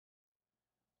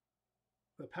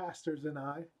the pastors and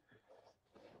I,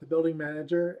 the building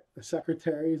manager, the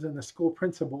secretaries, and the school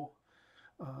principal,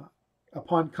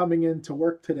 upon coming into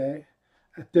work today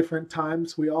at different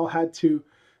times, we all had to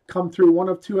come through one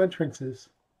of two entrances.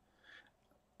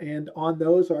 And on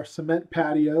those are cement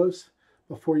patios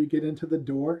before you get into the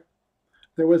door.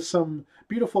 There was some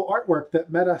beautiful artwork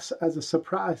that met us as a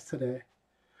surprise today.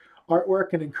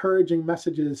 Artwork and encouraging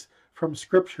messages from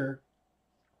Scripture.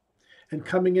 And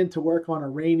coming into work on a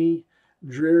rainy,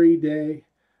 dreary day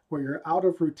where you're out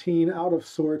of routine, out of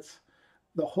sorts,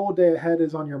 the whole day ahead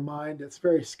is on your mind. It's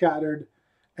very scattered,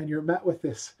 and you're met with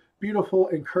this beautiful,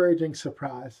 encouraging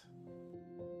surprise.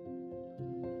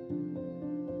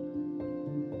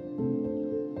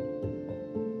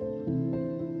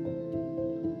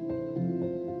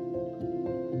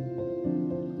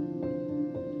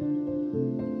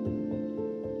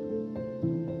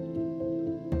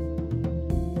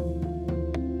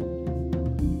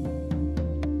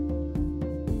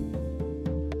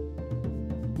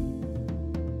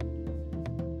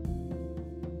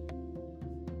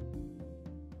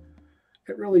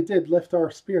 It really did lift our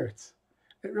spirits.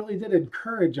 It really did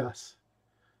encourage us.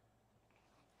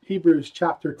 Hebrews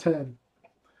chapter 10,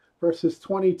 verses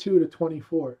 22 to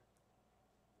 24.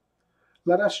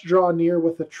 Let us draw near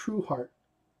with a true heart,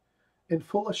 in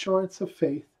full assurance of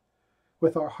faith,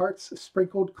 with our hearts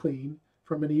sprinkled clean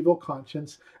from an evil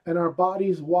conscience, and our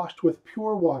bodies washed with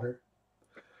pure water.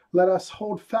 Let us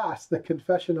hold fast the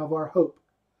confession of our hope,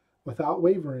 without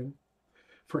wavering,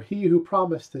 for he who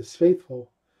promised is faithful.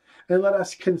 And let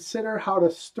us consider how to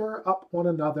stir up one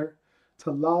another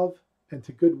to love and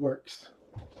to good works.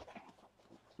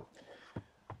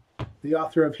 The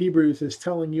author of Hebrews is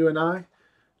telling you and I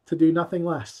to do nothing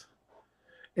less.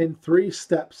 In 3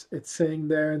 steps, it's saying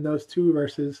there in those 2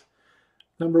 verses.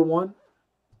 Number 1,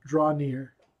 draw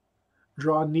near.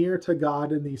 Draw near to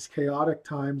God in these chaotic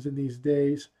times, in these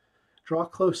days. Draw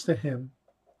close to him.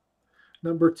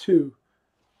 Number 2,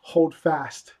 hold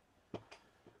fast.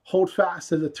 Hold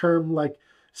fast is a term like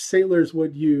sailors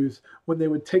would use when they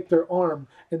would take their arm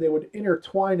and they would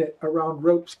intertwine it around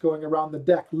ropes going around the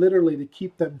deck, literally to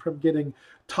keep them from getting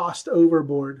tossed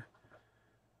overboard.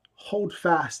 Hold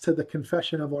fast to the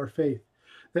confession of our faith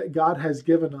that God has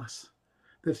given us,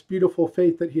 this beautiful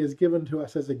faith that he has given to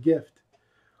us as a gift.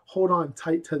 Hold on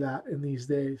tight to that in these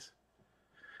days.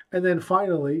 And then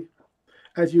finally,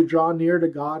 as you draw near to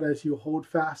God, as you hold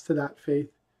fast to that faith,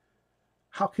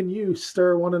 how can you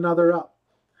stir one another up?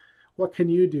 What can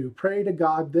you do? Pray to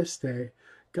God this day.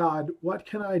 God, what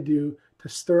can I do to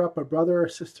stir up a brother or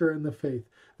sister in the faith,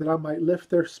 that I might lift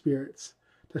their spirits,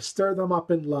 to stir them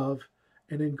up in love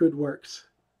and in good works?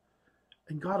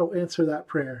 And God will answer that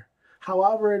prayer.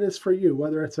 However it is for you,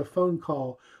 whether it's a phone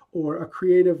call or a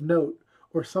creative note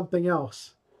or something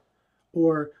else,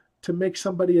 or to make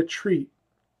somebody a treat,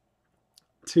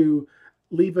 to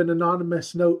leave an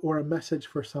anonymous note or a message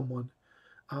for someone.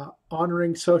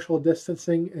 Honoring social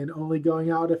distancing and only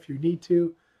going out if you need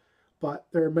to. But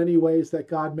there are many ways that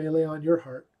God may lay on your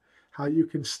heart, how you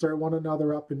can stir one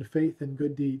another up in faith and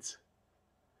good deeds.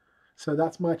 So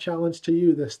that's my challenge to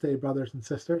you this day, brothers and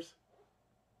sisters.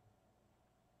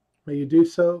 May you do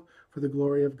so for the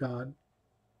glory of God.